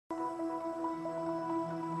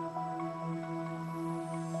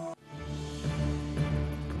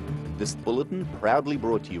This bulletin proudly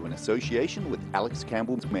brought to you in association with Alex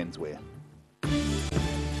Campbell's Menswear.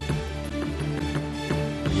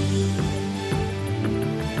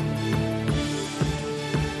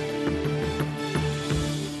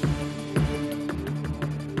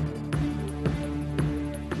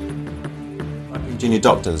 Junior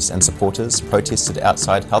doctors and supporters protested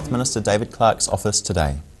outside Health Minister David Clark's office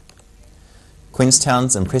today.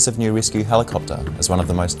 Queenstown's impressive new rescue helicopter is one of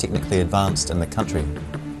the most technically advanced in the country.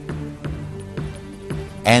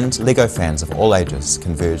 And Lego fans of all ages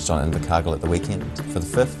converged on Invercargill at the weekend for the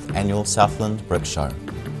 5th annual Southland Brick Show.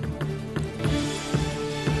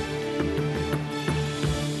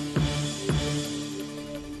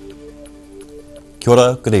 Kia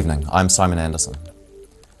ora, good evening, I'm Simon Anderson.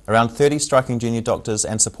 Around 30 striking junior doctors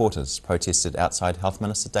and supporters protested outside Health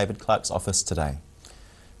Minister David Clark's office today.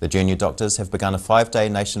 The junior doctors have begun a 5-day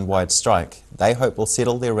nationwide strike they hope will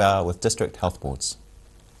settle their row with district health boards.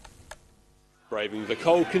 Braving the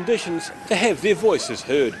cold conditions to have their voices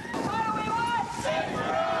heard.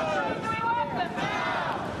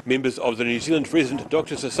 Members of the New Zealand Resident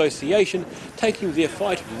Doctors Association taking their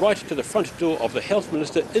fight right to the front door of the Health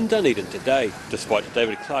Minister in Dunedin today. Despite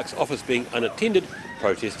David Clark's office being unattended,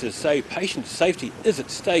 protesters say patient safety is at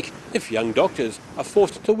stake if young doctors are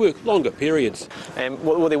forced to work longer periods.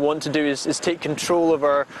 What they want to do is take control of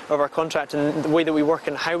our contract and the way that we work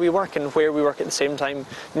and how we work and where we work at the same time.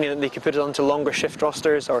 You know, they could put it onto longer shift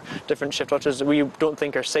rosters or different shift rosters that we don't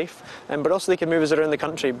think are safe, but also they can move us around the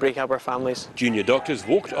country, break up our families. Junior doctors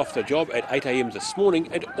walked off the job at 8 a.m. this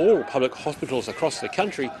morning at all public hospitals across the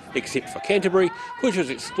country except for Canterbury, which was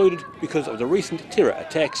excluded because of the recent terror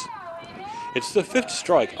attacks. It's the 5th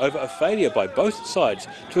strike over a failure by both sides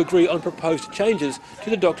to agree on proposed changes to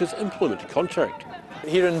the doctors' employment contract.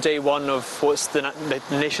 Here on day one of what's the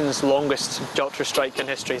nation's longest doctor strike in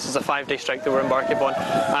history. This is a 5-day strike that we're embarking upon,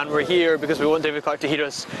 and we're here because we want David Clark to hear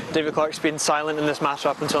us. David Clark's been silent in this matter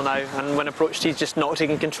up until now, and when approached he's just not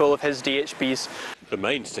taking control of his DHBs. The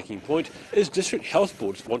main sticking point is district health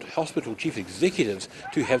boards want hospital chief executives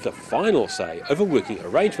to have the final say over working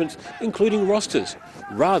arrangements, including rosters,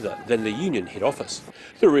 rather than the union head office.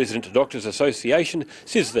 The Resident Doctors Association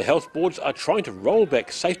says the health boards are trying to roll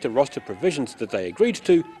back safety roster provisions that they agreed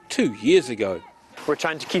to 2 years ago. We're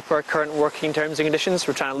trying to keep our current working terms and conditions,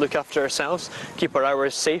 we're trying to look after ourselves, keep our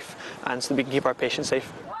hours safe, and so that we can keep our patients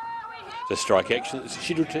safe. The strike action is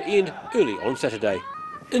scheduled to end early on Saturday.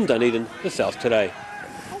 In Dunedin, the South Today.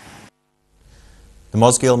 The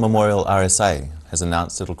Mosgiel Memorial RSA has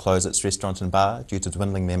announced it'll close its restaurant and bar due to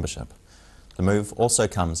dwindling membership. The move also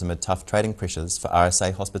comes amid tough trading pressures for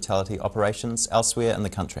RSA hospitality operations elsewhere in the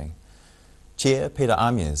country. Chair Peter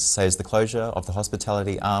Amiers says the closure of the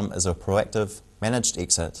hospitality arm is a proactive, managed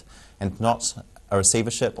exit and not a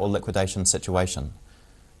receivership or liquidation situation.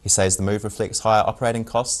 He says the move reflects higher operating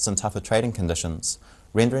costs and tougher trading conditions,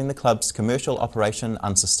 rendering the club's commercial operation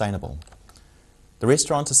unsustainable. The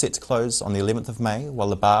restaurant is set to close on the 11th of May, while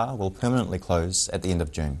the bar will permanently close at the end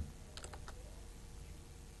of June.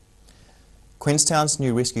 Queenstown's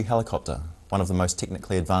new rescue helicopter, one of the most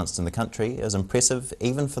technically advanced in the country, is impressive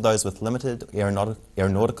even for those with limited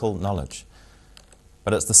aeronautical knowledge.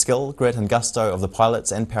 But it's the skill, grit and gusto of the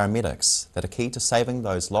pilots and paramedics that are key to saving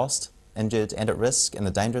those lost, injured and at risk in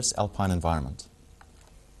the dangerous alpine environment.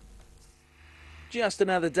 Just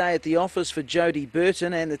another day at the office for Jodie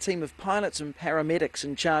Burton and the team of pilots and paramedics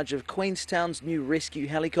in charge of Queenstown's new rescue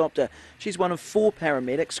helicopter. She's one of 4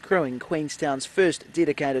 paramedics crewing Queenstown's first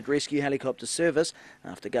dedicated rescue helicopter service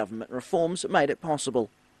after government reforms made it possible.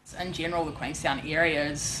 In general, the Queenstown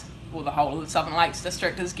area the whole of the Southern Lakes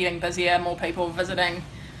district is getting busier, more people visiting.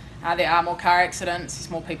 There are more car accidents,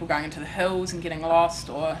 there's more people going into the hills and getting lost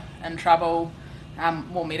or in trouble,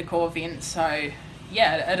 more medical events. So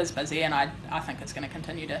yeah, it is busy, and I think it's going to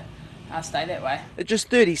continue to stay that way. At just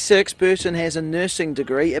 36, Burton has a nursing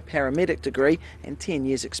degree, a paramedic degree and 10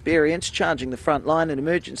 years experience charging the front line in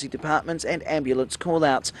emergency departments and ambulance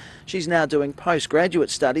call-outs. She's now doing postgraduate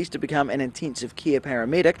studies to become an intensive care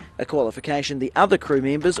paramedic, a qualification the other crew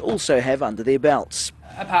members also have under their belts.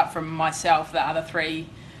 Apart from myself, the other 3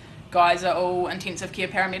 guys are all intensive care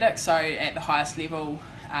paramedics, so at the highest level,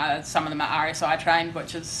 some of them are RSI trained,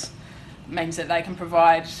 which means that they can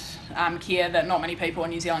provide care that not many people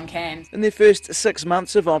in New Zealand can. In their first 6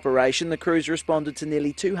 months of operation, the crews responded to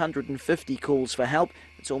nearly 250 calls for help.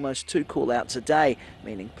 It's almost 2 call-outs a day,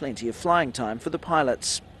 meaning plenty of flying time for the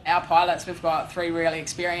pilots. Our pilots, we've got 3 really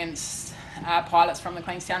experienced pilots from the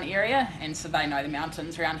Queenstown area, and so they know the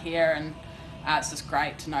mountains around here, and it's just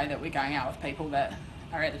great to know that we're going out with people that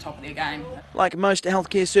are at the top of their game. Like most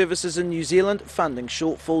healthcare services in New Zealand, funding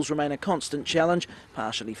shortfalls remain a constant challenge.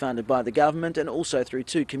 Partially funded by the government and also through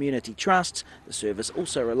 2 community trusts, the service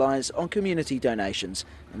also relies on community donations.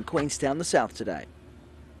 In Queenstown, the South Today.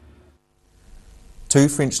 2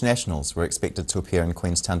 French nationals were expected to appear in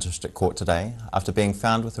Queenstown District Court today after being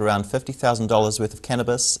found with around $50,000 worth of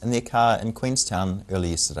cannabis in their car in Queenstown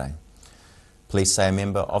early yesterday. Police say a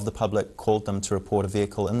member of the public called them to report a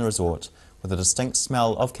vehicle in the resort with a distinct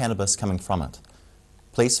smell of cannabis coming from it.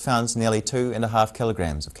 Police found nearly 2.5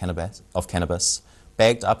 kilograms of cannabis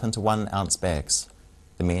bagged up into 1-ounce bags.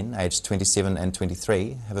 The men, aged 27 and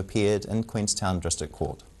 23, have appeared in Queenstown District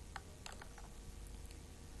Court.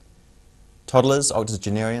 Toddlers,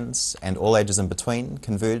 octogenarians and all ages in between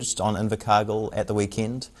converged on Invercargill at the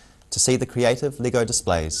weekend to see the creative LEGO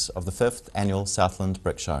displays of the 5th annual Southland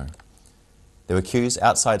Brick Show. There were queues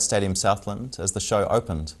outside Stadium Southland as the show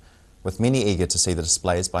opened, with many eager to see the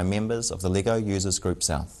displays by members of the LEGO Users Group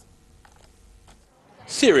South.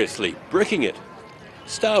 Seriously, bricking it.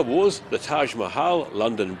 Star Wars, the Taj Mahal,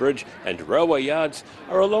 London Bridge and railway yards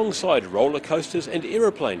are alongside roller coasters and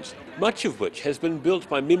aeroplanes, much of which has been built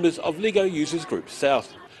by members of LEGO Users Group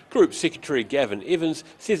South. Group Secretary Gavin Evans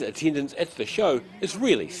says attendance at the show is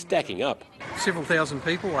really stacking up. Several thousand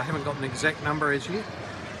people, I haven't got an exact number as yet,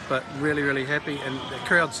 but really happy, and the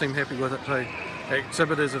crowd seem happy with it too.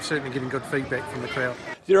 Exhibitors are certainly getting good feedback from the crowd.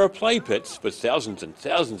 There are play pits with thousands and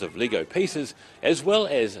thousands of LEGO pieces, as well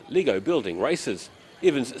as LEGO building races.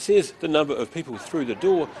 Evans says the number of people through the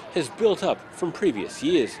door has built up from previous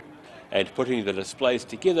years, and putting the displays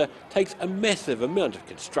together takes a massive amount of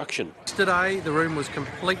construction. Today the room was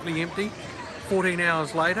completely empty. 14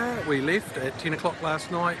 hours later we left at 10 o'clock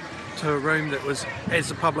last night to a room that was as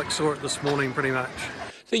the public saw it this morning pretty much.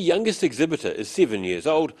 The youngest exhibitor is 7 years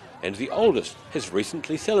old, and the oldest has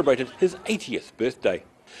recently celebrated his 80th birthday.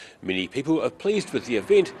 Many people are pleased with the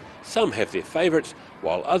event. Some have their favourites,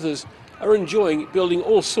 while others are enjoying building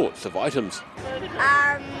all sorts of items.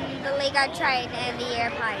 The Lego train and the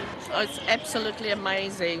airplane. It's absolutely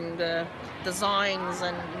amazing, the designs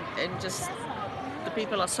and just the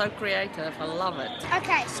people are so creative. I love it.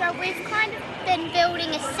 Okay, so we've kind of been building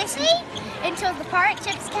a city until the pirate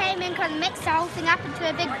ships came and kind of mixed the whole thing up into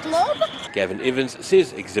a big blob. Gavin Evans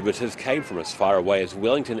says exhibitors came from as far away as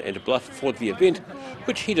Wellington and Bluff for the event,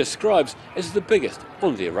 which he describes as the biggest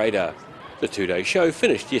on their radar. The 2-day show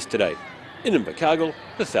finished yesterday. In Invercargill,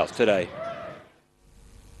 the South Today.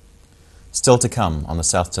 Still to come on the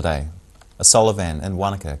South Today, a solar van in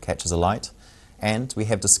Wanaka catches alight, and we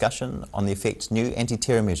have discussion on the effect new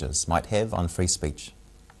anti-terror measures might have on free speech.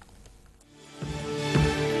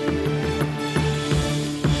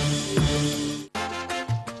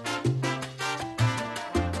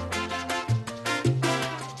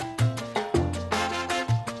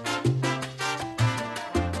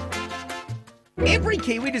 Every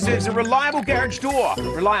Kiwi deserves a reliable garage door.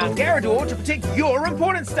 Rely on Garrador to protect your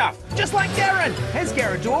important stuff. Just like Darren. His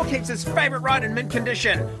Garrador keeps his favourite ride in mint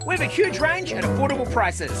condition. We have a huge range at affordable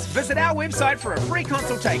prices. Visit our website for a free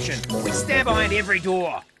consultation. We stand behind every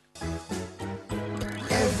door.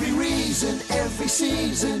 Every reason, every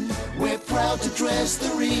season, we're proud to dress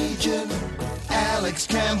the region. Alex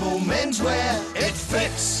Campbell Menswear, it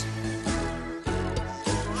fits.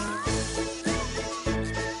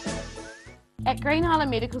 At Green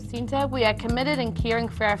Island Medical Centre, we are committed in caring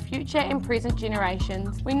for our future and present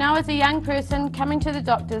generations. We know as a young person, coming to the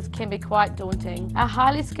doctors can be quite daunting. Our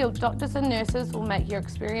highly skilled doctors and nurses will make your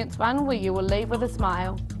experience one where you will leave with a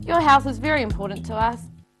smile. Your health is very important to us.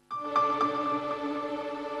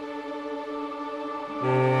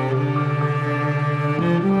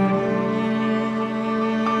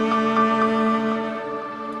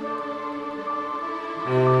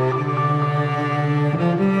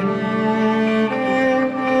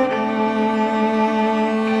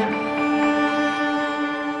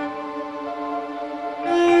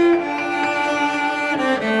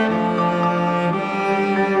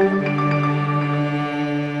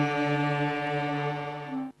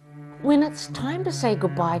 When it's time to say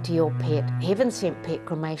goodbye to your pet, Heaven Sent Pet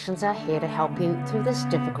Cremations are here to help you through this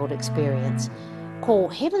difficult experience. Call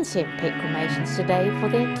Heaven Sent Pet Cremations today for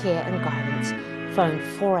their care and guidance. Phone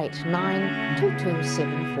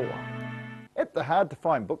 489-2274. At the Hard to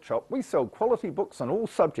Find Bookshop, we sell quality books on all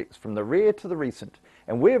subjects from the rare to the recent.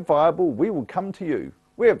 And where viable, we will come to you.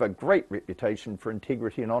 We have a great reputation for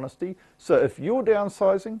integrity and honesty, so if you're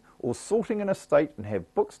downsizing or sorting an estate and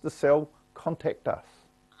have books to sell, contact us.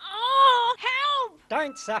 Oh, help!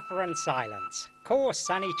 Don't suffer in silence. Call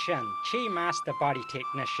Sunny Chin, Chi Master Body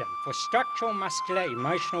Technician, for structural, muscular,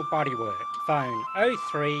 emotional bodywork. Phone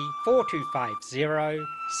 03 4250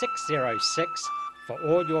 606 for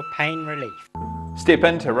all your pain relief. Step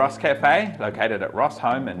into Ross Cafe, located at Ross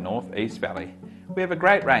Home in North East Valley. We have a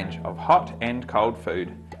great range of hot and cold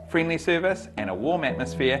food, friendly service and a warm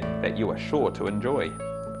atmosphere that you are sure to enjoy.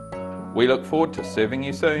 We look forward to serving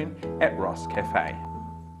you soon at Ross Cafe.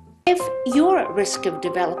 If you're at risk of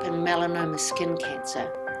developing melanoma skin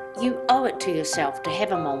cancer, you owe it to yourself to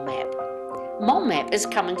have a mole map. Mole map is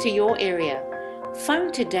coming to your area.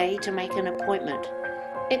 Phone today to make an appointment.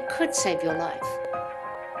 It could save your life.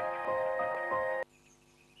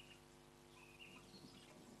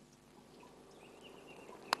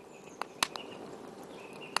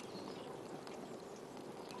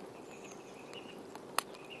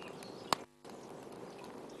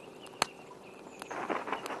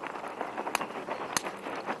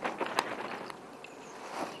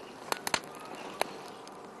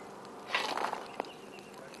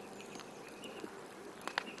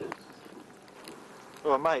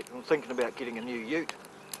 Well, mate, I'm thinking about getting a new ute.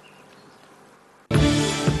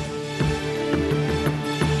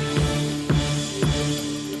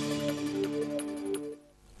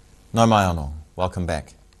 Nau mai anō, welcome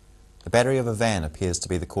back. The battery of a van appears to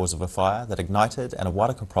be the cause of a fire that ignited at a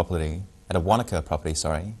Wanaka property,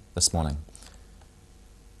 this morning.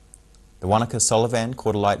 The Wanaka solar van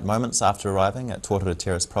caught alight moments after arriving at Tōrara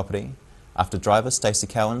Terrace property, after driver Stacey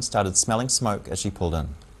Cowan started smelling smoke as she pulled in.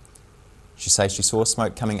 She says she saw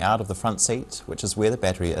smoke coming out of the front seat, which is where the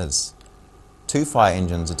battery is. 2 fire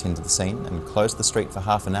engines attended the scene and closed the street for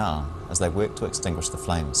half an hour as they worked to extinguish the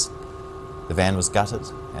flames. The van was gutted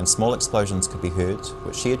and small explosions could be heard,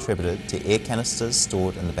 which she attributed to air canisters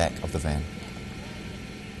stored in the back of the van.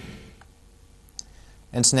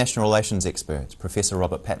 International relations expert Professor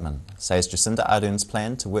Robert Patman says Jacinda Ardern's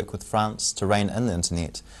plan to work with France to rein in the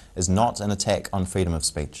internet is not an attack on freedom of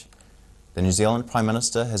speech. The New Zealand Prime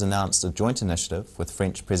Minister has announced a joint initiative with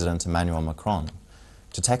French President Emmanuel Macron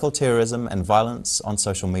to tackle terrorism and violence on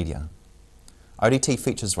social media. ODT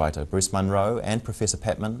features writer Bruce Munro and Professor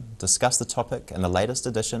Patman discuss the topic in the latest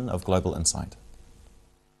edition of Global Insight.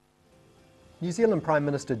 New Zealand Prime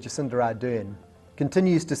Minister Jacinda Ardern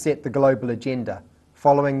continues to set the global agenda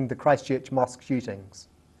following the Christchurch mosque shootings.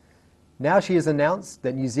 Now she has announced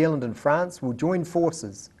that New Zealand and France will join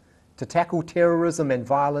forces to tackle terrorism and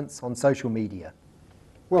violence on social media.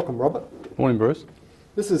 Welcome, Robert. Morning, Bruce.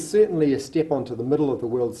 This is certainly a step onto the middle of the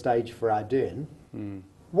world stage for Ardern.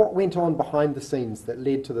 What went on behind the scenes that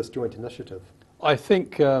led to this joint initiative? I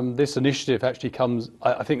think this initiative actually comes,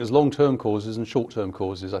 I think there's long-term causes and short-term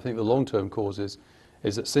causes. I think the long-term causes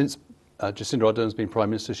is that since Jacinda Ardern's been Prime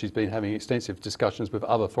Minister, she's been having extensive discussions with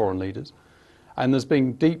other foreign leaders. And there's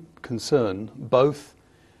been deep concern, both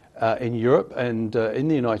in Europe and in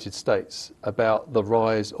the United States, about the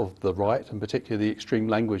rise of the right, and particularly the extreme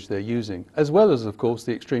language they're using, as well as, of course,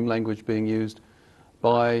 the extreme language being used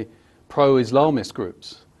by pro-Islamist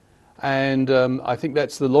groups. And I think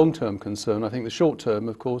that's the long-term concern. I think the short-term,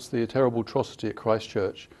 of course, the terrible atrocity at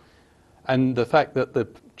Christchurch, and the fact that the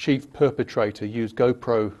chief perpetrator used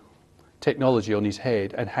GoPro technology on his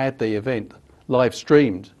head and had the event live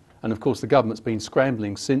streamed. And of course the government's been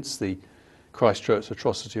scrambling since the Christchurch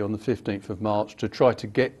atrocity on the 15th of March to try to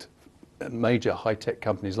get major high-tech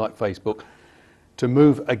companies like Facebook to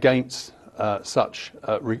move against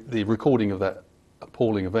the recording of that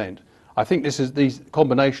appalling event. I think these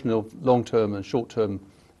combination of long-term and short-term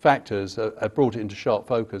factors have brought it into sharp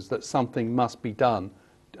focus that something must be done.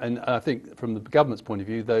 And I think from the government's point of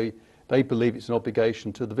view, they believe it's an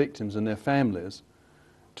obligation to the victims and their families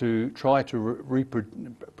to try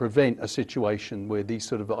to prevent a situation where these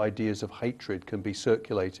sort of ideas of hatred can be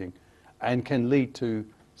circulating and can lead to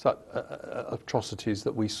such atrocities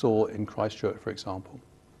that we saw in Christchurch, for example.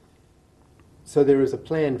 So there is a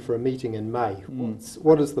plan for a meeting in May.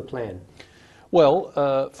 What is the plan?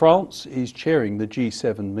 Well, France is chairing the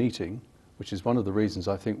G7 meeting, which is one of the reasons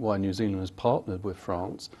I think why New Zealand has partnered with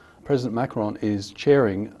France. President Macron is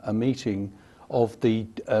chairing a meeting of the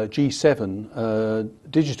G7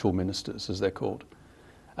 digital ministers, as they're called.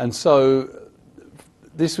 And so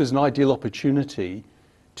this was an ideal opportunity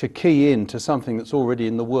to key in to something that's already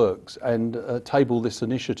in the works and table this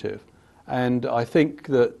initiative. And I think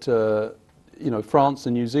that France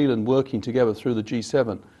and New Zealand working together through the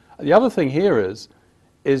G7. The other thing here is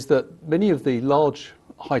that many of the large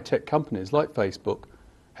high-tech companies like Facebook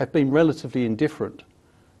have been relatively indifferent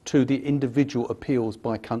to the individual appeals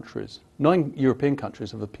by countries. 9 European countries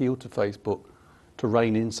have appealed to Facebook to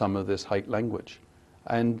rein in some of this hate language.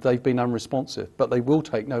 and they've been unresponsive. But they will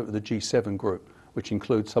take note of the G7 group, which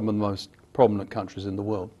includes some of the most prominent countries in the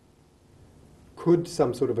world. Could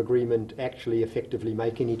some sort of agreement actually effectively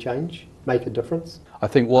make any change, make a difference? I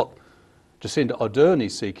think what Jacinda Ardern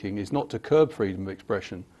is seeking is not to curb freedom of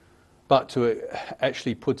expression, but to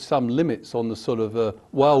actually put some limits on the sort of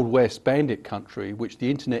Wild West bandit country which the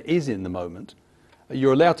internet is in the moment.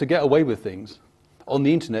 You're allowed to get away with things on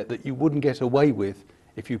the internet that you wouldn't get away with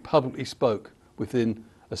if you publicly spoke within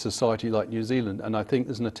a society like New Zealand. And I think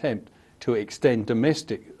there's an attempt to extend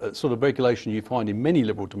domestic sort of regulation you find in many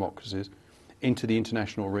liberal democracies into the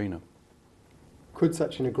international arena. Could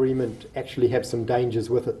such an agreement actually have some dangers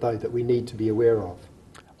with it, though, that we need to be aware of?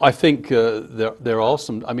 I think there are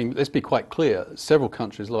some. I mean, let's be quite clear. Several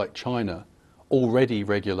countries like China already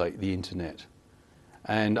regulate the internet,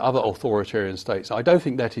 and other authoritarian states. I don't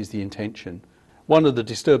think that is the intention. One of the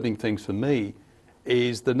disturbing things for me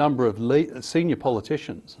is the number of senior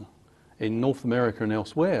politicians in North America and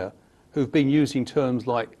elsewhere who've been using terms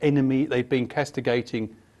like enemy. They've been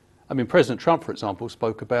castigating. I mean, President Trump, for example,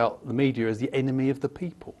 spoke about the media as the enemy of the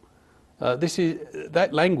people. That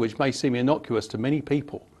language may seem innocuous to many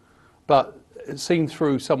people, but seen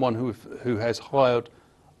through someone who has hired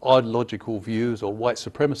ideological views or white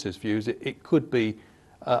supremacist views, it could be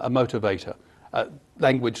a motivator.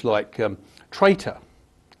 Language like traitor,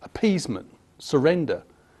 appeasement, surrender,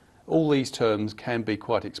 all these terms can be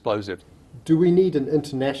quite explosive. Do we need an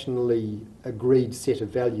internationally agreed set of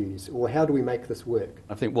values, or how do we make this work?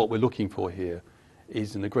 I think what we're looking for here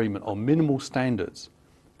is an agreement on minimal standards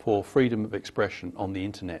for freedom of expression on the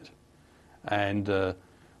internet, and we're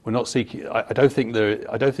not seeking. I don't think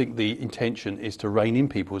the intention is to rein in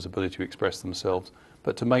people's ability to express themselves,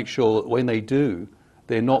 but to make sure that when they do,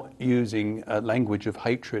 they're not using a language of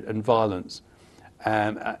hatred and violence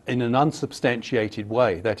in an unsubstantiated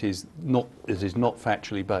way that is not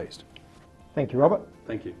factually based. Thank you, Robert.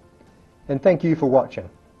 Thank you. And thank you for watching.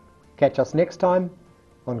 Catch us next time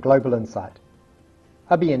on Global Insight.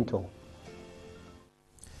 A bientôt.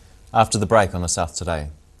 After the break on the South Today,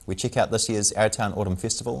 we check out this year's Arrowtown Autumn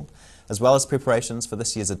Festival, as well as preparations for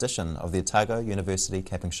this year's edition of the Otago University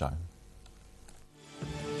Capping Show.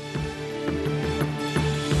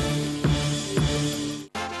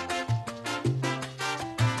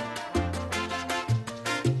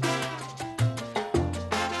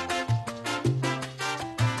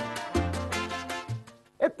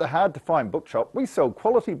 At the Hard to Find Bookshop, we sell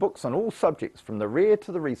quality books on all subjects from the rare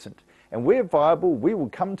to the recent, and where viable, we will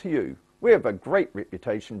come to you. We have a great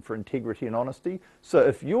reputation for integrity and honesty, so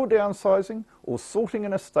if you're downsizing or sorting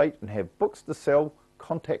an estate and have books to sell,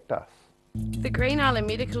 contact us. The Green Island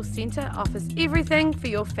Medical Centre offers everything for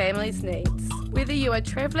your family's needs. Whether you are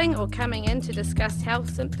travelling or coming in to discuss health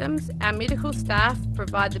symptoms, our medical staff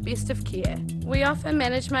provide the best of care. We offer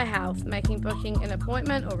Manage My Health, making booking an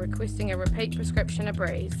appointment or requesting a repeat prescription a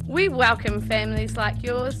breeze. We welcome families like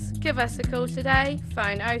yours. Give us a call today,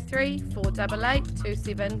 phone 03 488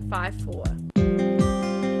 2754.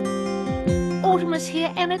 Autumn is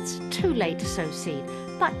here and it's too late to sow seed.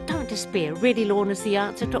 But don't despair, Ready Lawn is the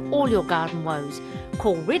answer to all your garden woes.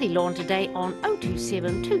 Call Ready Lawn today on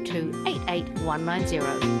 027 22 88 190.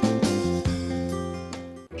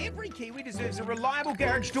 Every Kiwi deserves a reliable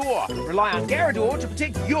garage door. Rely on Garrador to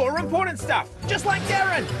protect your important stuff. Just like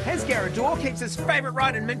Darren, his Garrador keeps his favourite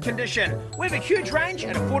right in mint condition. We have a huge range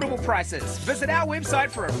at affordable prices. Visit our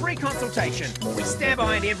website for a free consultation. We stand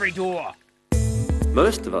behind every door.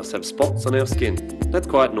 Most of us have spots on our skin. That's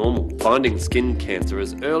quite normal. Finding skin cancer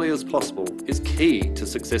as early as possible is key to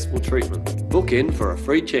successful treatment. Book in for a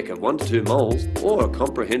free check of 1 to 2 moles or a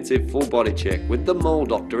comprehensive full body check with the Mole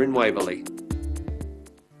Doctor in Waverley.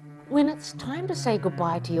 When it's time to say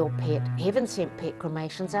goodbye to your pet, Heaven Sent Pet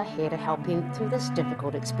Cremations are here to help you through this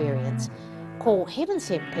difficult experience. Call Heaven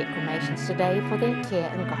Sent Pet Cremations today for their care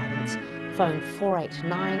and guidance. Phone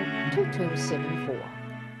 489 2274.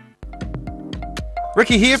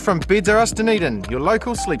 Ricky here from Beds R Us Dunedin, your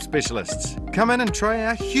local sleep specialists. Come in and try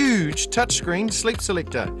our huge touchscreen sleep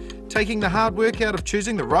selector, taking the hard work out of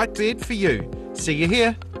choosing the right bed for you. See you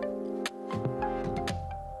here.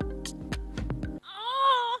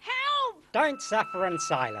 Don't suffer in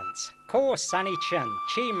silence. Call Sunny Chin,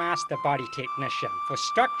 Chi Master Body Technician for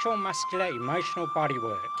structural, muscular, emotional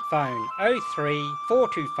bodywork. Phone 03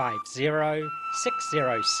 4250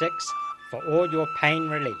 606 for all your pain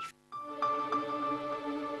relief.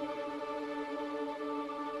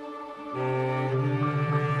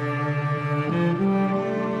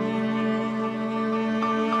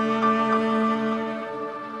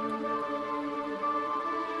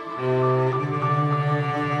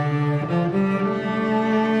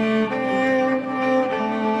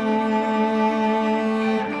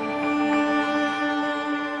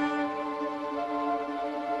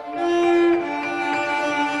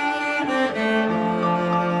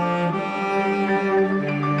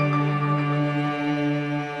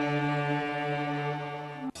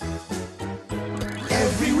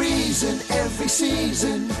 every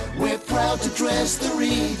season. We're proud to dress the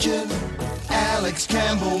region. Alex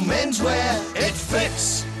Campbell Menswear, it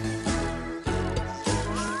fits.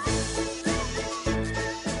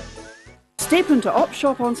 Step into Op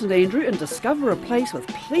Shop on St Andrew and discover a place with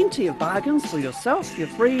plenty of bargains for yourself, your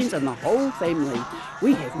friends and the whole family.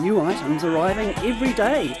 We have new items arriving every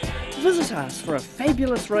day. Visit us for a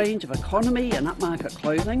fabulous range of economy and upmarket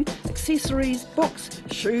clothing, accessories, books,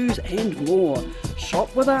 shoes and more.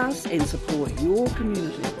 Shop with us and support your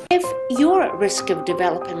community. If you're at risk of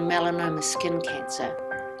developing melanoma skin cancer,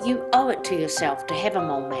 you owe it to yourself to have a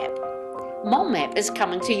mole map. Mole Map is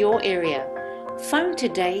coming to your area. Phone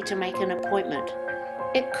today to make an appointment.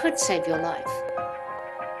 It could save your life.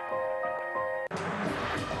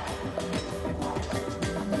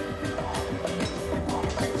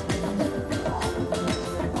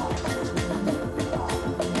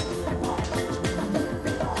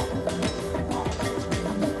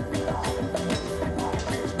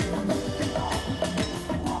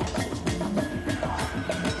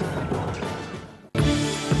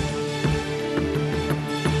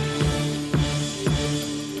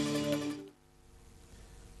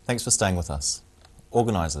 Thanks for staying with us.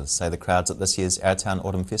 Organisers say the crowds at this year's Arrowtown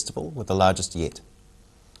Autumn Festival were the largest yet.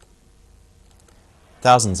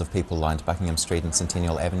 Thousands of people lined Buckingham Street and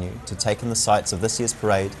Centennial Avenue to take in the sights of this year's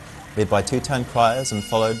parade, led by two-tone criers and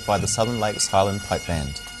followed by the Southern Lakes Highland Pipe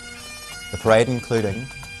Band. The parade including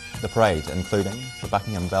the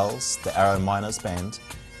Buckingham Bells, the Arrow Miners Band,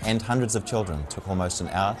 and hundreds of children took almost an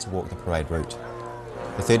hour to walk the parade route.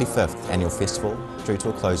 The 35th annual festival drew to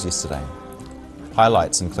a close yesterday.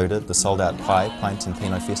 Highlights included the sold-out Pie, Pint and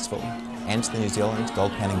Pinot Festival and the New Zealand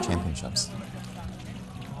Gold Panning Championships.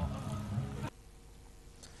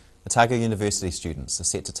 Otago University students are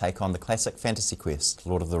set to take on the classic fantasy quest,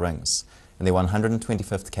 Lord of the Rings, in their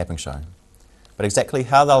 125th capping show. But exactly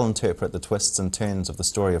how they'll interpret the twists and turns of the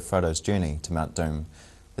story of Frodo's journey to Mount Doom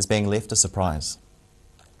is being left a surprise.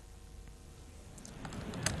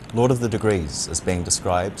 Lord of the Degrees is being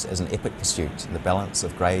described as an epic pursuit in the balance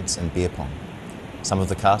of grades and beer pong. Some of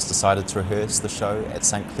the cast decided to rehearse the show at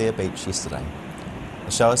St Clair Beach yesterday.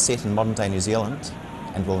 The show is set in modern-day New Zealand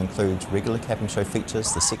and will include regular capping show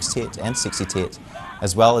features, the Sextet and Sextet,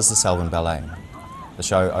 as well as the Selwyn Ballet. The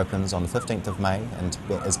show opens on the 15th of May and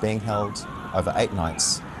is being held over 8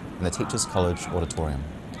 nights in the Teachers College Auditorium.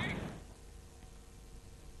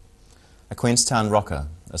 A Queenstown rocker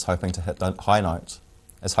is hoping to hit the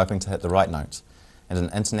right note in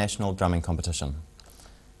an international drumming competition.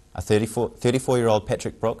 A 34-year-old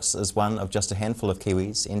Patrick Brooks is one of just a handful of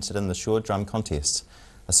Kiwis entered in the Sure Drum Contest,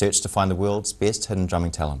 a search to find the world's best hidden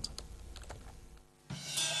drumming talent.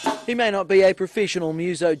 He may not be a professional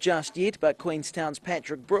muso just yet, but Queenstown's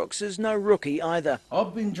Patrick Brooks is no rookie either.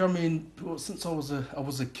 I've been drumming since I was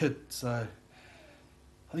a kid, so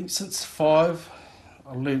I think since 5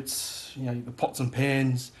 I learnt the pots and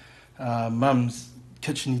pans, mum's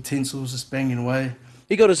kitchen utensils, just banging away.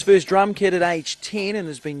 He got his first drum kit at age 10 and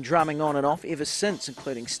has been drumming on and off ever since,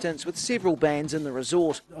 including stints with several bands in the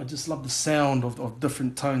resort. I just love the sound of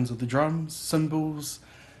different tones of the drums, cymbals.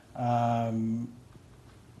 I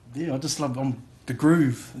just love the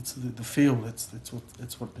groove. It's the feel.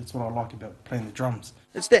 It's what I like about playing the drums.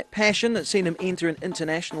 It's that passion that's seen him enter an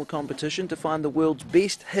international competition to find the world's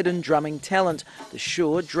best hidden drumming talent, the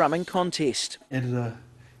Sure Drumming Contest. Edited a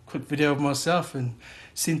quick video of myself and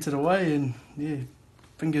sent it away, and yeah.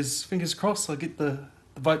 Fingers crossed I get the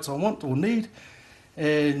votes I want or need,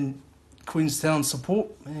 and Queenstown support,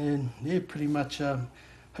 and yeah, pretty much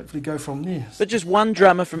hopefully go from there. But just one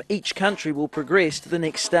drummer from each country will progress to the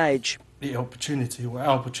next stage. The opportunity, or our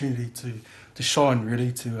opportunity to shine,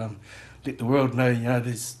 really, to let the world know,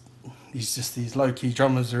 there's just these low-key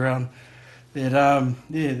drummers around that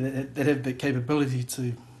that have the capability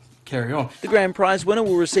to carry on. The grand prize winner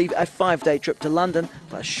will receive a 5-day trip to London,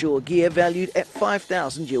 plus Sure gear valued at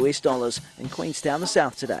 $5,000 in Queenstown, the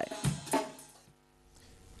South Today.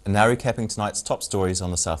 And now recapping tonight's top stories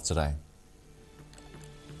on the South Today.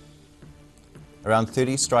 Around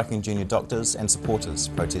 30 striking junior doctors and supporters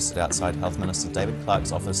protested outside Health Minister David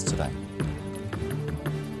Clark's office today.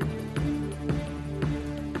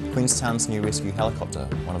 Queenstown's new rescue helicopter,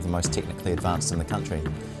 one of the most technically advanced in the country,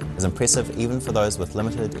 is impressive even for those with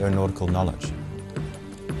limited aeronautical knowledge.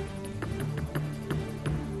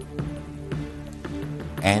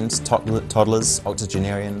 And toddlers,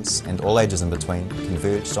 octogenarians and all ages in between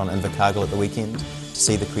converged on Invercargill at the weekend to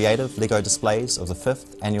see the creative Lego displays of the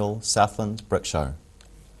 5th annual Southland Brick Show.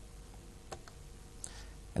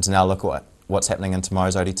 And to now look at what's happening in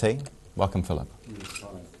tomorrow's ODT, welcome Philip.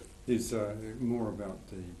 Is more about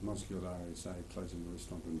the Mosgiel RSA closing the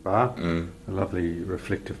restaurant and bar. A lovely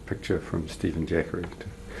reflective picture from Stephen Jackery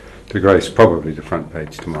to grace probably the front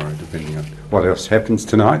page tomorrow, depending on what else happens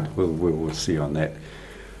tonight. We'll see on that.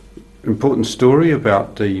 Important story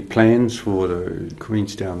about the plans for the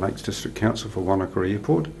Queenstown Lakes District Council for Wanaka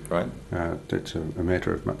Airport. Right. That's a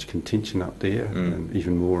matter of much contention up there, and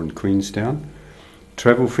even more in Queenstown.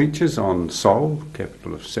 Travel features on Seoul,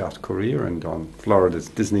 capital of South Korea, and on Florida's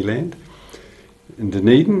Disneyland. In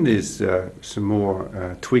Dunedin, there's some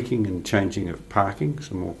more tweaking and changing of parking,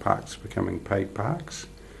 some more parks becoming paid parks.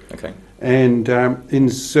 Okay. And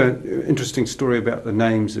interesting story about the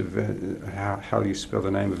names of how you spell the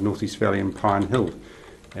name of North East Valley and Pine Hill,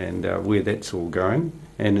 and where that's all going.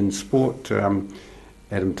 And in sport,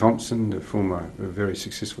 Adam Thompson, the former very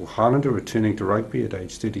successful Highlander, returning to rugby at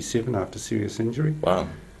age 37 after serious injury. Wow.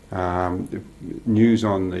 News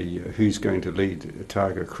on who's going to lead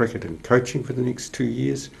Otago cricket and coaching for the next 2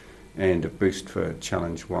 years, and a boost for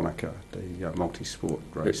Challenge Wanaka, the multi-sport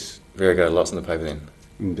race. Very good. Lots in the paper then.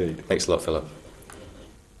 Indeed. Thanks a lot, Philip.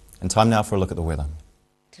 And time now for a look at the weather.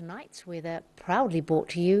 Tonight's weather proudly brought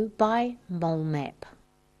to you by Mole Map.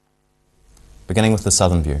 Beginning with the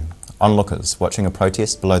southern view, onlookers watching a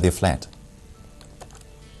protest below their flat.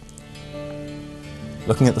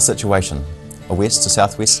 Looking at the situation, a west to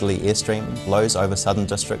southwesterly airstream blows over southern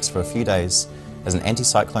districts for a few days as an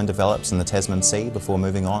anticyclone develops in the Tasman Sea before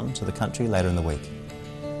moving on to the country later in the week.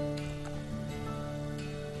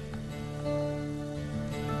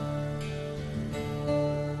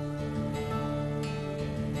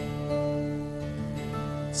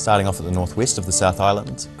 Starting off at the northwest of the South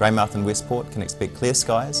Island, Greymouth and Westport can expect clear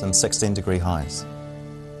skies and 16-degree highs.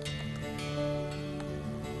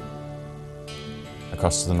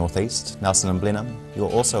 Across to the northeast, Nelson and Blenheim, you're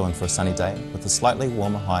also in for a sunny day with a slightly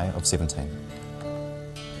warmer high of 17.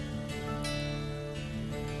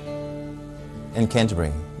 In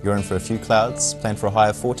Canterbury, you're in for a few clouds, planned for a high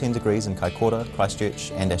of 14 degrees in Kaikoura,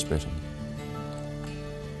 Christchurch and Ashburton.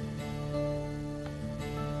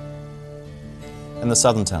 In the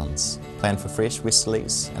southern towns, plan for fresh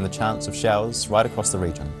westerlies and the chance of showers right across the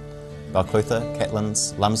region. Balclutha,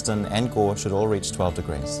 Catlins, Lumsden and Gore should all reach 12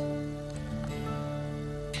 degrees.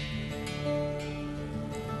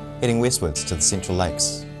 Heading westwards to the Central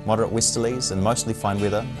Lakes, moderate westerlies and mostly fine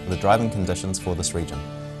weather are the driving conditions for this region.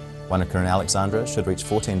 Wanaka and Alexandra should reach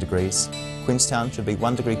 14 degrees, Queenstown should be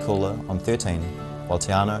 1 degree cooler on 13, while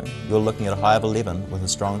Te Anau, you're looking at a high of 11 with a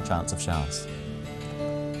strong chance of showers.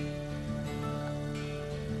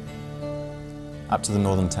 Up to the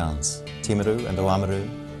northern towns, Timaru and Oamaru,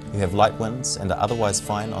 you have light winds and are otherwise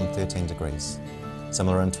fine on 13 degrees.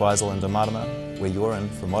 Similar in Twizel and Omarama, where you're in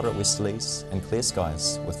for moderate westerlies and clear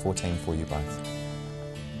skies with 14 for you both.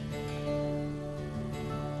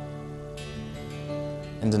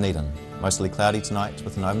 In Dunedin, mostly cloudy tonight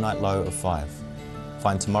with an overnight low of 5.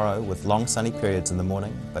 Fine tomorrow with long sunny periods in the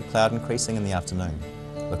morning, but cloud increasing in the afternoon,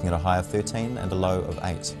 looking at a high of 13 and a low of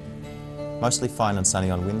 8. Mostly fine and sunny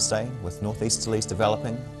on Wednesday, with northeasterlies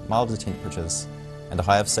developing, milder temperatures, and a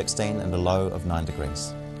high of 16 and a low of 9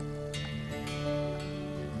 degrees.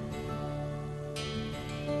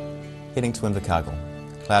 Heading to Invercargill,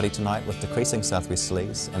 cloudy tonight with decreasing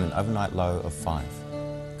southwesterlies and an overnight low of 5.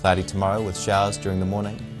 Cloudy tomorrow with showers during the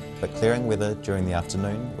morning, but clearing weather during the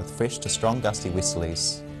afternoon with fresh to strong gusty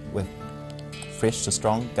westerlies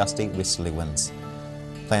winds.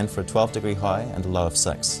 Planned for a 12-degree high and a low of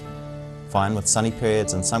 6. Fine with sunny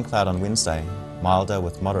periods and some cloud on Wednesday, milder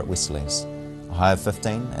with moderate westerlies, a high of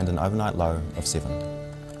 15 and an overnight low of 7.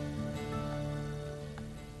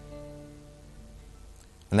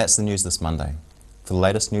 And that's the news this Monday. For the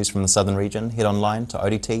latest news from the southern region, head online to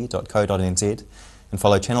odt.co.nz and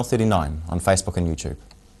follow Channel 39 on Facebook and YouTube.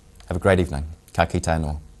 Have a great evening. Ka kite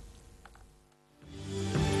anō.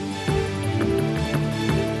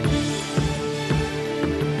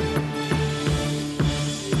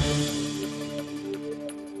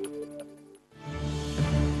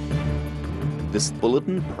 This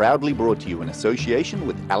bulletin proudly brought to you in association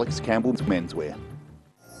with Alex Campbell's Menswear.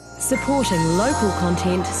 Supporting local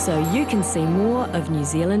content so you can see more of New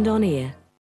Zealand on air.